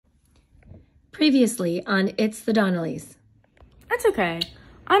Previously on It's the Donnellys. That's okay.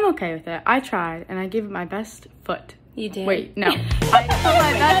 I'm okay with it. I tried and I gave it my best foot. You did? Wait, no. I put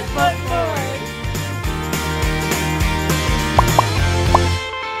my best foot forward.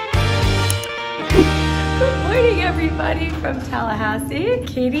 Good morning, everybody from Tallahassee.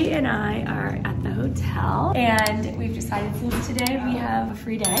 Katie and I are at the hotel, and we've decided since today we have a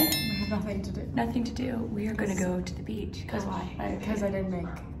free day. We have nothing to do. Nothing to do. We are going to go to the beach. Because why? Because I didn't make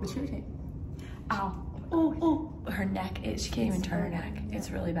the shooting. Ow. Oh, her neck, she can't even turn her neck. It's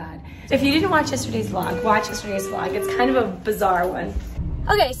really bad. So if you didn't watch yesterday's vlog, watch yesterday's vlog. It's kind of a bizarre one.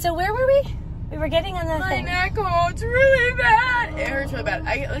 Okay, so where were we? We were getting on the thing. My neck hurts really bad. It hurts really bad.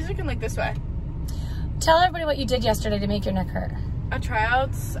 At least I can look this way. Tell everybody what you did yesterday to make your neck hurt. At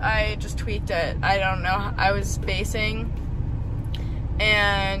tryouts, I just tweaked it. I don't know. I was spacing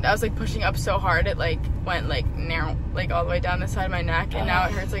and I was like pushing up so hard it like went like narrow, like all the way down the side of my neck, and now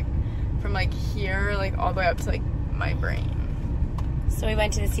it hurts like from like here, like all the way up to like my brain. So we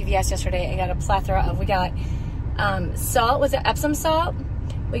went to the CVS yesterday and got a plethora of, we got salt, was it Epsom salt?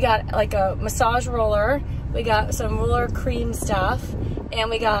 We got like a massage roller, we got some roller cream stuff, and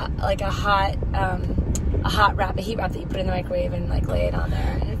we got like a hot wrap, a heat wrap that you put in the microwave and like lay it on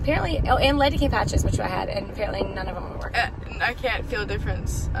there. And apparently, and lidocaine patches, which I had, and apparently none of them were working. I can't feel a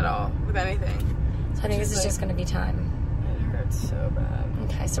difference at all with anything. So I think this is just gonna be time. It hurts so bad.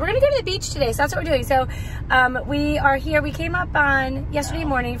 Okay, so we're gonna go to the beach today, so that's what we're doing. So we are here, we came up on yesterday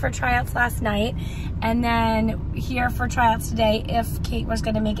morning for tryouts last night, and then here for tryouts today if Kate was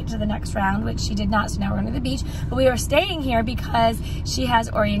gonna make it to the next round, which she did not, so now we're going to the beach. But we are staying here because she has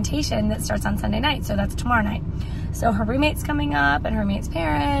orientation that starts on Sunday night, so that's tomorrow night. So her roommate's coming up, and her roommate's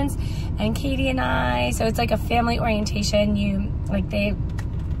parents, and Katie and I, so it's like a family orientation. They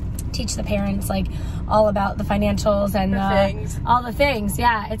teach the parents like all about the financials and all the things.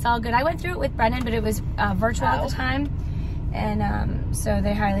 Yeah, it's all good. I went through it with Brennan, but it was virtual at the time, and so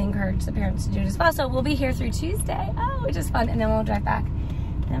they highly encourage the parents to do it as well. So we'll be here through Tuesday, which is fun, and then we'll drive back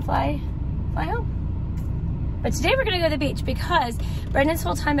and then fly home. But today we're gonna go to the beach because Brennan's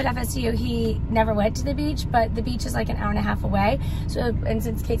full time at FSU. He never went to the beach, but the beach is like an hour and a half away. So, and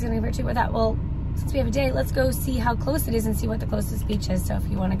since Kate's gonna go here too, with that, well, since we have a day, let's go see how close it is and see what the closest beach is. So if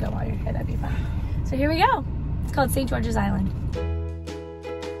you want to go while you're here, that'd be fun. So here we go. It's called St. George's Island.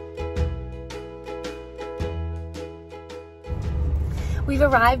 We've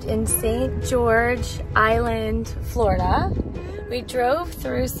arrived in St. George Island, Florida. We drove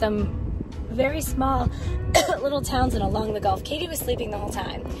through some very small little towns and along the Gulf. Katie was sleeping the whole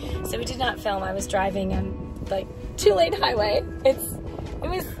time, so we did not film. I was driving on like 2-lane highway. It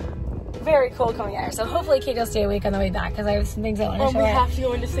was very cool coming out here. So hopefully Katie will stay awake on the way back because I have some things I want to show her. We have to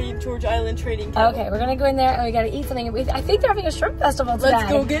go into St. George Island Trading Company. Okay, we're gonna go in there and we gotta eat something. I think they're having a shrimp festival today.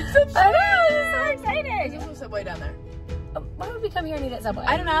 Let's go get some shrimp. I know, this is so exciting. There's also a Subway down there. Why would we come here and eat at Subway?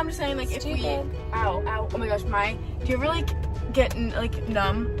 I don't know, I'm just saying, like, Stupid. if we, ow, oh my gosh, do you ever like get like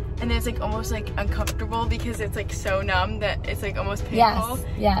numb and it's like almost like uncomfortable because it's like so numb that it's like almost painful?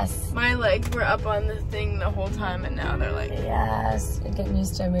 Yes. My legs were up on the thing the whole time and now they're like... Yes, you're getting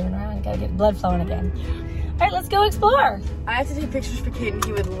used to moving around. You gotta get blood flowing again. All right, let's go explore. I have to take pictures for Kate and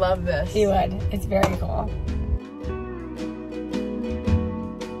he would love this. He would, it's very cool.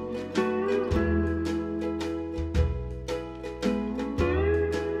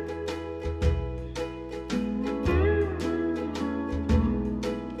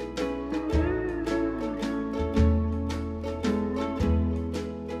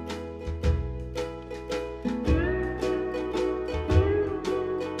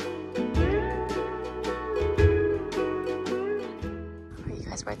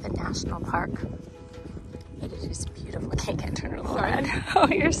 We're at the national park. It is just beautiful. I can't turn her little head. Oh,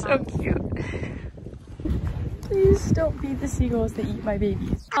 you're so cute. Please don't feed the seagulls that eat my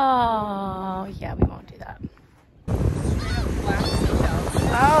babies. Oh, yeah, we won't do that.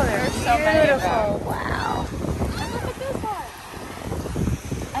 Oh, they're so beautiful. Wow. Look at this one.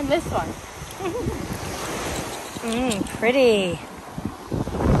 And this one. Pretty.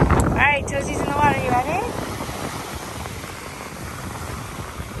 All right, Toasie's in the water. You ready?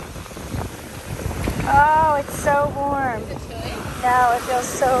 Oh, it's so warm. Is it chilly? No, it feels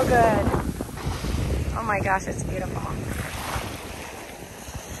so good. Oh my gosh, it's beautiful.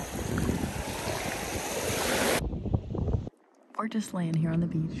 We're just laying here on the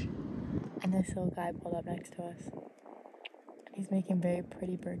beach. And this little guy pulled up next to us. He's making very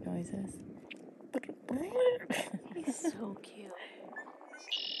pretty bird noises. He's so cute.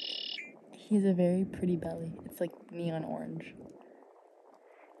 He has a very pretty belly. It's like neon orange.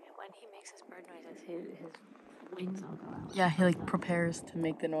 When he makes his bird noises, his wings all go out. Yeah, he like prepares to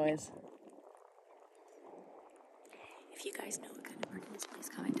make the noise. If you guys know what kind of bird it is, please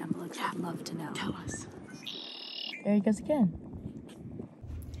comment down below, because I'd love to know. Tell us. There he goes again.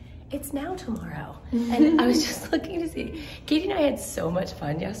 It's now tomorrow, and I was just looking to see. Katie and I had so much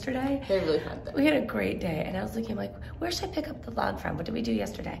fun yesterday. We had a really fun day. We had a great day, and I was looking like, where should I pick up the vlog from? What did we do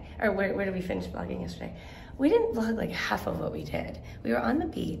yesterday? Or where did we finish vlogging yesterday? We didn't vlog like half of what we did. We were on the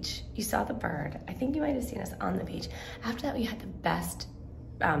beach. You saw the bird. I think you might have seen us on the beach. After that, we had the best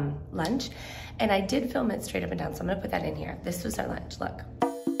lunch, and I did film it straight up and down, so I'm gonna put that in here. This was our lunch, look.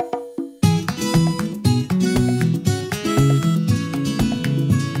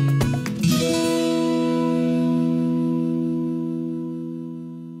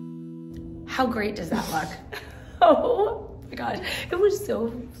 How great does that look? Oh my gosh, it was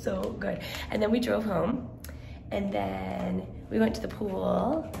so good. And then we drove home, and then we went to the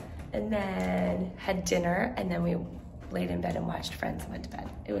pool, and then had dinner, and then we laid in bed and watched Friends and went to bed.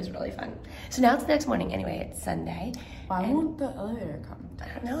 It was really fun. So now it's the next morning. Anyway, it's Sunday. Why won't the elevator come? I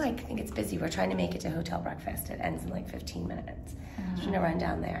don't know, I think it's busy. We're trying to make it to hotel breakfast. It ends in like 15 minutes. So we're gonna run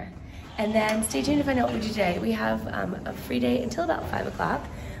down there. And then stay tuned to find out what we do today. We have a free day until about 5 o'clock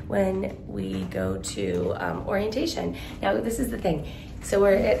when we go to orientation. Now, this is the thing. So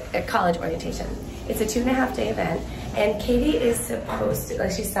we're at college orientation. It's a 2.5 day event, and Katie is supposed to,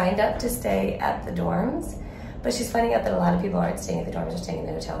 like, she signed up to stay at the dorms, but she's finding out that a lot of people aren't staying at the dorms, they're staying in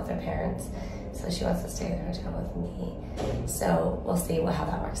the hotel with their parents. So she wants to stay in the hotel with me. So we'll see how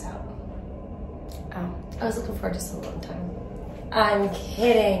that works out. I was looking forward to some alone time. I'm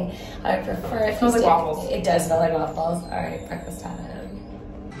kidding. I would prefer if it smells like waffles. It does smell like waffles. All right, breakfast time.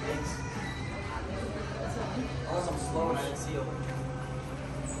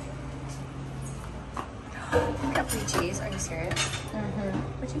 You got free cheese? Are you serious? Mm-hmm.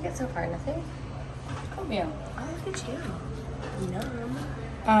 What'd you get so far? Nothing? Oatmeal. Oh, look at you.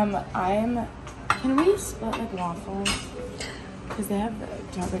 Yum. Can we split like waffles? Because they have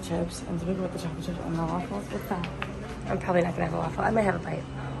chocolate chips, and some people with the chocolate chips and the waffles. What's that? I'm probably not gonna have a waffle. I might have a bite.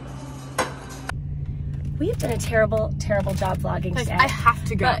 We have done a terrible job vlogging today. I have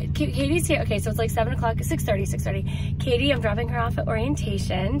to go. But Katie's here. Okay, so it's like 7 o'clock, 6:30. Katie, I'm dropping her off at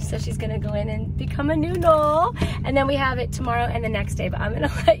orientation. So she's gonna go in and become a new Knoll. And then we have it tomorrow and the next day, but I'm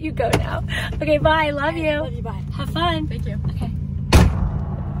gonna let you go now. Okay, bye, love you. Love you, bye. Have fun. Thank you. Okay.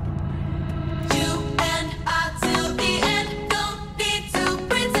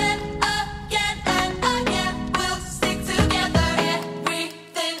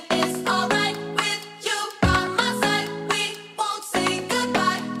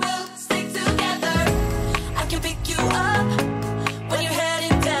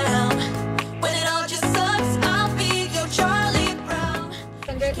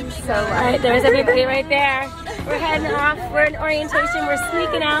 All right, there's everybody right there. We're heading off. We're in orientation. We're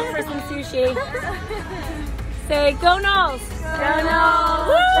sneaking out for some sushi. Say, go Knolls! Go Knolls!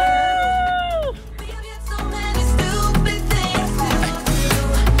 Woo!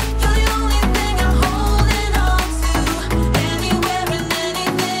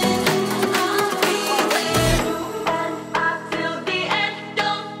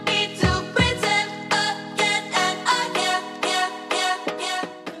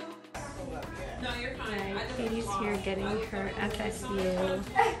 Getting her FSU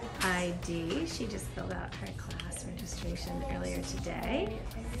ID. She just filled out her class registration earlier today.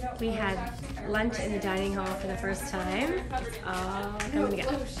 We had lunch in the dining hall for the first time. It's all coming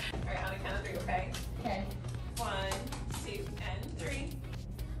together. All right, on the count of 3, okay? Okay. 1, 2, and 3.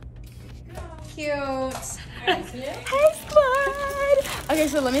 Cute. Hey, squad! Okay,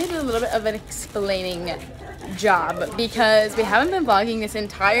 so let me do a little bit of an explaining job because we haven't been vlogging this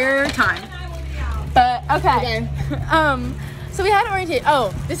entire time. But okay. So we had orientation.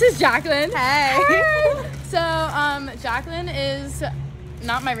 Oh, this is Jacqueline. Hey. So Jacqueline is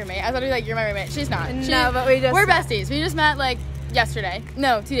not my roommate. I thought like you're my roommate. She's not. No, but we're besties. We just met like yesterday.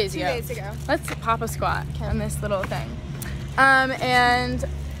 No, 2 days ago. 2 days ago. Let's pop a squat on this little thing. And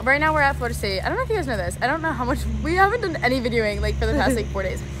right now we're at Florida State. I don't know if you guys know this. I don't know how much we haven't done any videoing like for the past like 4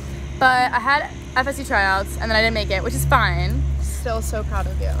 days. But I had FSU tryouts and then I didn't make it, which is fine. Still so proud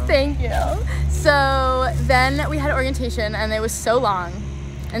of you. Thank you. So then we had orientation and it was so long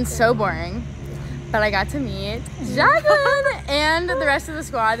and so boring, but I got to meet Jacqueline and the rest of the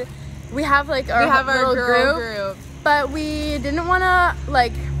squad. We have like our little group, but we didn't want to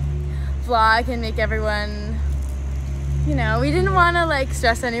like vlog and make everyone, you know, we didn't want to like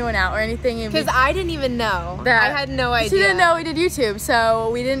stress anyone out or anything. Because I didn't even know. I had no idea. She didn't know we did YouTube, so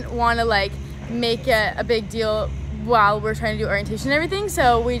we didn't want to like make it a big deal while we're trying to do orientation and everything,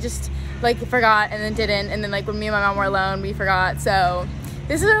 so we just like forgot and then didn't, and then like when me and my mom were alone we forgot. So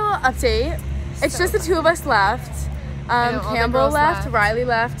this is a little update. It's just the two of us left. Campbell left, Riley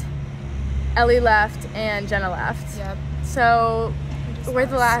left, Ellie left, and Jenna left. Yep. So we're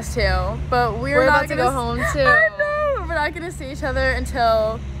the last two, but we're not about to gonna go home too. I know. We're not gonna see each other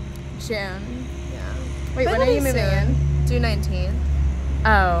until June. Yeah. Wait, But when are it'll you be moving soon. in? June 19th.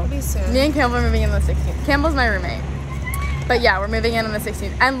 Oh. It'll be soon. Me and Campbell are moving in on the 16th. Campbell's my roommate. But yeah, we're moving in on the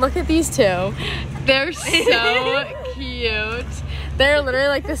 16th. And look at these two. They're so cute. They're literally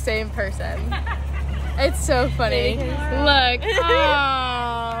like the same person. It's so funny. Look.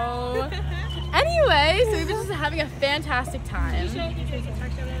 Oh. Anyway, so we've been just having a fantastic time.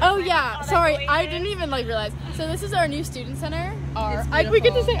 Oh yeah, sorry, I didn't even like realize. So this is our new student center. We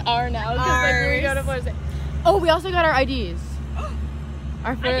get to say R now because like when we go to Florida State. Oh, we also got our IDs.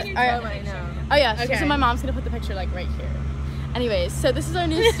 Our oh yeah, okay. So my mom's gonna put the picture like right here. Anyways, so this is our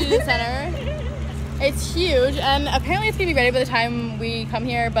new student center. It's huge, and apparently it's gonna be ready by the time we come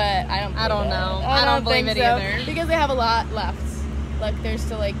here. But I don't know. I don't believe it either because they have a lot left. Like there's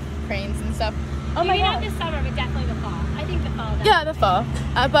still like cranes and stuff. Oh my god! Maybe not this summer, but definitely the fall. I think the fall. Yeah, the fall.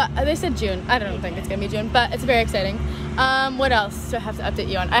 But they said June. I don't think it's gonna be June, but it's very exciting. What else do I have to update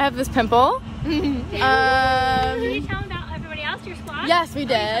you on? I have this pimple. Did you tell them about everybody else, your squad? Yes, we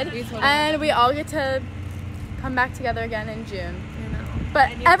did, and we all get to come back together again in June.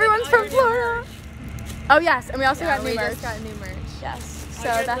 But everyone's from Florida. Oh yes, and we also got new merch. Just got new merch. Yes, so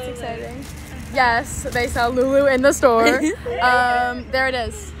that's exciting. Yes, they sell Lulu in the store. There it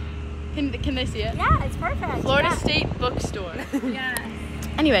is. Can they see it? Yeah, it's perfect. Florida State Bookstore. Yeah.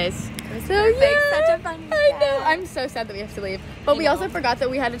 Anyways, so yeah, Such a fun I know. I'm so sad that we have to leave, but we also forgot that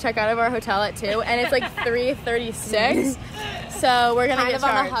we had to check out of our hotel at 2, and it's like 3:36. So we're gonna Kind get of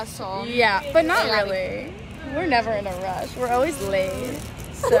on a charged. hustle. Yeah, but not really. We're never in a rush. We're always late,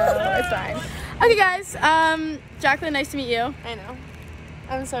 so it's fine. Okay, guys. Jacqueline, nice to meet you. I know.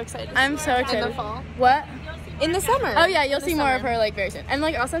 I'm so excited. I'm so excited. In the fall. What? In the summer. Oh yeah, you'll see more of summer. her like very soon, and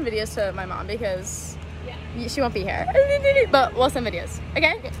like I'll send videos to my mom because she won't be here, but we'll send videos.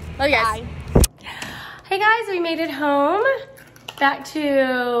 Okay? Love you guys. Bye. Hey guys, we made it home. Back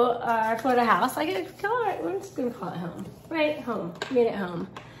to our Florida house. We're just gonna call it home. Right, home. We made it home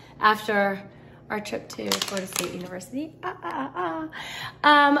after our trip to Florida State University. I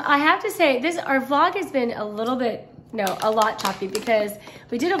have to say, our vlog has been a lot choppy because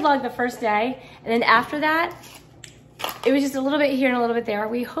we did a vlog the first day, and then after that, it was just a little bit here and a little bit there.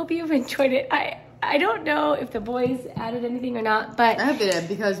 We hope you've enjoyed it. I don't know if the boys added anything or not, but I did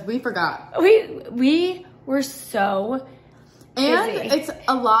because we forgot. We were so and busy. It's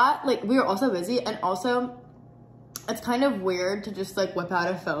a lot. Like we were also busy, and also it's kind of weird to just like whip out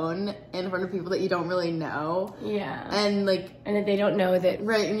a phone in front of people that you don't really know. Yeah. And that they don't know that.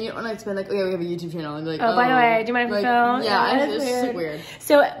 Right, and you don't want to explain like, oh yeah, we have a YouTube channel, and be like, Oh, by the way, do you mind if I phone? Yeah, it's just like weird.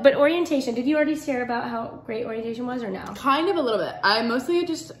 So, but orientation, did you already share about how great orientation was or no? Kind of a little bit. I mostly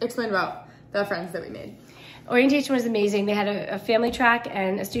just explained about the friends that we made. Orientation was amazing. They had a family track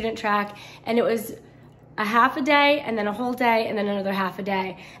and a student track, and it was a half a day and then a whole day and then another half a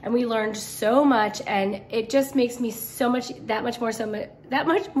day, and we learned so much, and it just makes me that much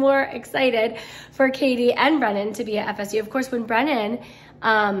more excited for Katie and Brennan to be at FSU. Of course, when Brennan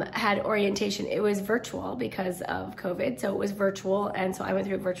had orientation, it was virtual because of COVID, so it was virtual, and so I went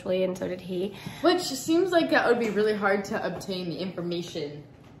through it virtually, and so did he. Which seems like that would be really hard to obtain the information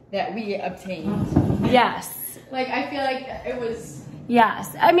that we obtained. Yes. Like I feel like it was.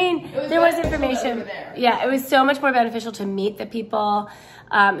 Yes, I mean, there was information. There. Yeah, it was so much more beneficial to meet the people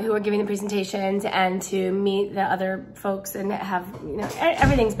who were giving the presentations and to meet the other folks and have,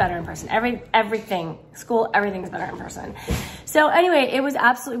 everything's better in person. Everything's better in person. So anyway, it was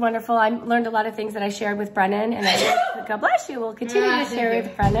absolutely wonderful. I learned a lot of things that I shared with Brennan, and God bless you, will continue to share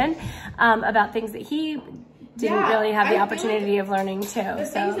with Brennan about things that he didn't really have the opportunity of learning too. The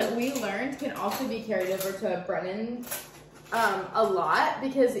things that we learned can also be carried over to Brennan a lot,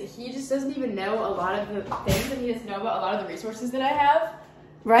 because he just doesn't even know a lot of the things, and he doesn't know about a lot of the resources that I have.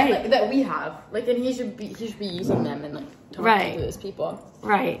 Right. Like, that we have. Like, and he should be using them and like talking to those people.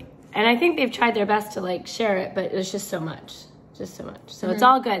 Right. And I think they've tried their best to like share it, but it's just so much. So it's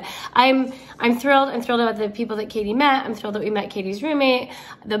all good. I'm thrilled. I'm thrilled about the people that Katie met. I'm thrilled that we met Katie's roommate.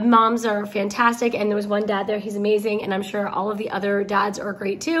 The moms are fantastic, and there was one dad there. He's amazing, and I'm sure all of the other dads are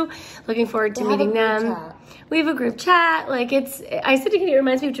great too. Looking forward to meeting them. We have a group chat. Like I said to Katie, it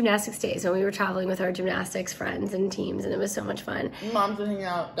reminds me of gymnastics days when we were traveling with our gymnastics friends and teams, and it was so much fun. Moms would hang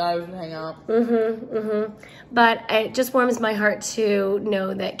out, dads would hang out. But it just warms my heart to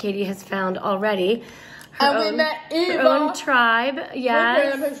know that Katie has found already we met Eva. Her own tribe.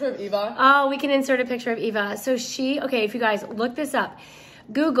 Yes. Can we insert a picture of Eva? Oh, we can insert a picture of Eva. So if you guys look this up,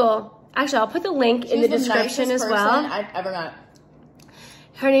 Google Actually, I'll put the link in the description as well. I've ever met.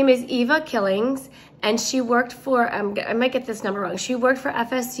 Her name is Eva Killings, and she worked for, I might get this number wrong, she worked for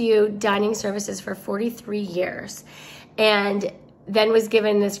FSU Dining Services for 43 years, and then was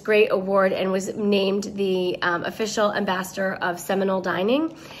given this great award and was named the official ambassador of Seminole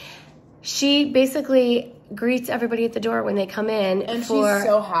Dining. She basically greets everybody at the door when they come in. And she's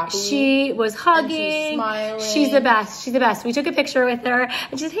so happy. She was hugging. And she's smiling. She's the best. She's the best. We took a picture with her,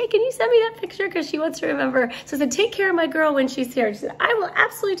 and she said, hey, can you send me that picture? Because she wants to remember. So I said, take care of my girl when she's here. She said, I will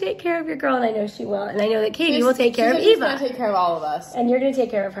absolutely take care of your girl, and I know she will. And I know that Katie will take care of Eva. She's going to take care of all of us. And you're going to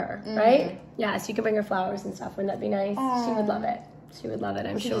take care of her, right? Yeah, so you can bring her flowers and stuff. Wouldn't that be nice? She would love it. She would love it,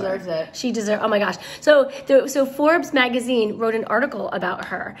 I'm sure. She deserves it. She deserves, oh my gosh. So Forbes magazine wrote an article about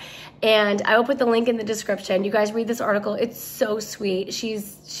her, and I will put the link in the description. You guys read this article. It's so sweet.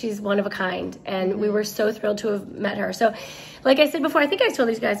 She's one of a kind, and we were so thrilled to have met her. So like I said before, I think I told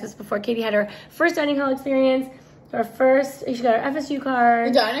these guys this before, Katie had her first dining hall experience, she got her FSU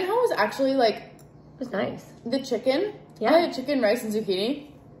card. The dining hall was actually like... It was nice. The chicken. Yeah. I had chicken, rice, and zucchini.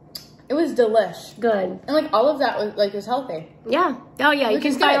 It was delish. Good. And like all of that was healthy. Yeah. Oh yeah, you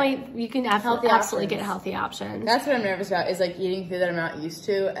can Healthy absolutely get options. healthy options. That's what I'm nervous about, is like eating food that I'm not used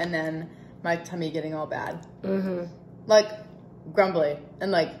to, and then my tummy getting all bad. Like grumbly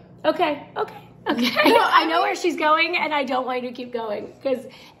and like... Okay. I know where she's going, and I don't want you to keep going because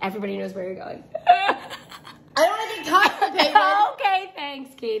everybody knows where you're going. I don't want to get constipated. Okay,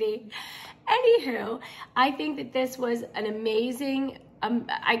 thanks, Katie. Anywho, I think that this was an amazing...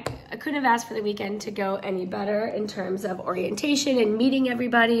 I couldn't have asked for the weekend to go any better in terms of orientation and meeting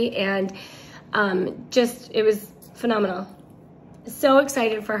everybody, and it was phenomenal. So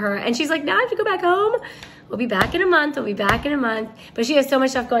excited for her. And she's like, now I have to go back home. We'll be back in a month. But she has so much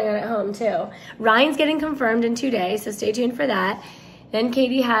stuff going on at home too. Ryan's getting confirmed in 2 days, so stay tuned for that. Then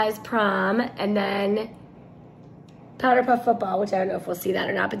Katie has prom, and then Powder Puff football, which I don't know if we'll see that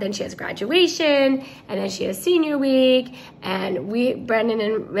or not, but then she has graduation, and then she has senior week, and Brennan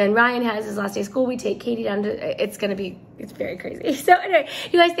and Ryan has his last day of school. We take Katie down to, it's very crazy. So anyway,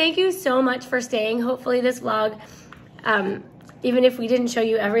 you guys, thank you so much for staying. Hopefully this vlog, even if we didn't show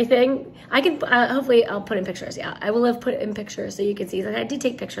you everything, I can, hopefully I'll put in pictures. Yeah, I will have put in pictures so you can see. I did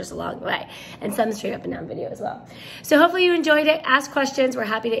take pictures along the way, and some straight up and down video as well. So hopefully you enjoyed it. Ask questions, we're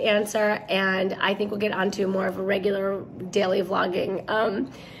happy to answer, and I think we'll get onto more of a regular daily vlogging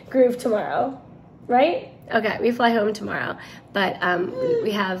groove tomorrow, right? Okay, we fly home tomorrow, but we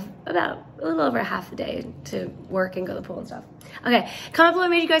have about a little over half a day to work and go to the pool and stuff. Okay, comment below,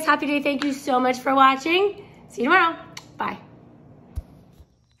 made you guys happy today. Thank you so much for watching. See you tomorrow. Bye.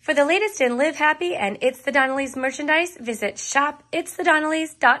 For the latest in Live Happy and It's the Donnellys merchandise, visit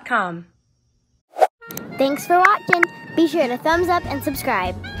shopitsthedonnellys.com. Thanks for watching. Be sure to thumbs up and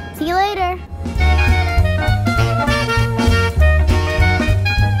subscribe. See you later.